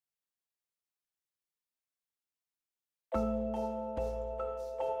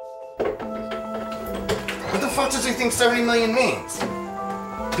What does he think 70 million means?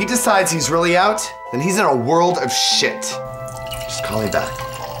 If he decides he's really out, then he's in a world of shit. Just call me back.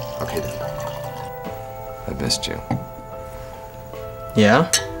 Okay then. I missed you. Yeah?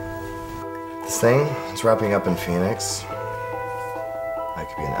 This thing is wrapping up in Phoenix. I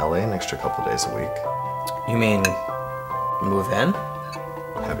could be in LA an extra couple days a week. You mean move in?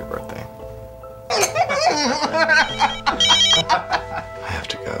 Happy birthday. I have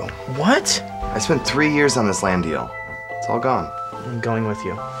to go. What? I spent 3 years on this land deal. It's all gone. I'm going with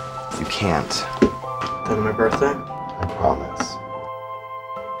you. You can't. Then my birthday? I promise.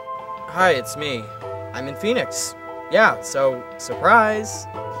 Hi, it's me. I'm in Phoenix. Yeah, so, surprise.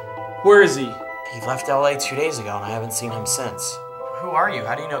 Where is he? He left LA 2 days ago and I haven't seen him since. Who are you?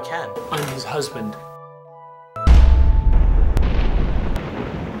 How do you know Ken? I'm his husband.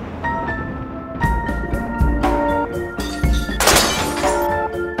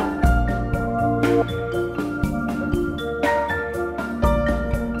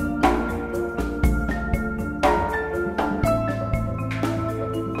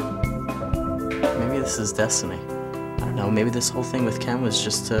 Maybe this is destiny. I don't know, maybe this whole thing with Ken was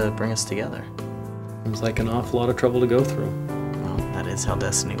just to bring us together. Seems like an awful lot of trouble to go through. Well, that is how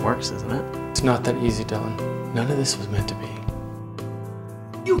destiny works, isn't it? It's not that easy, Dylan. None of this was meant to be.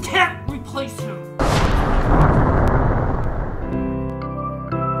 You can't replace him!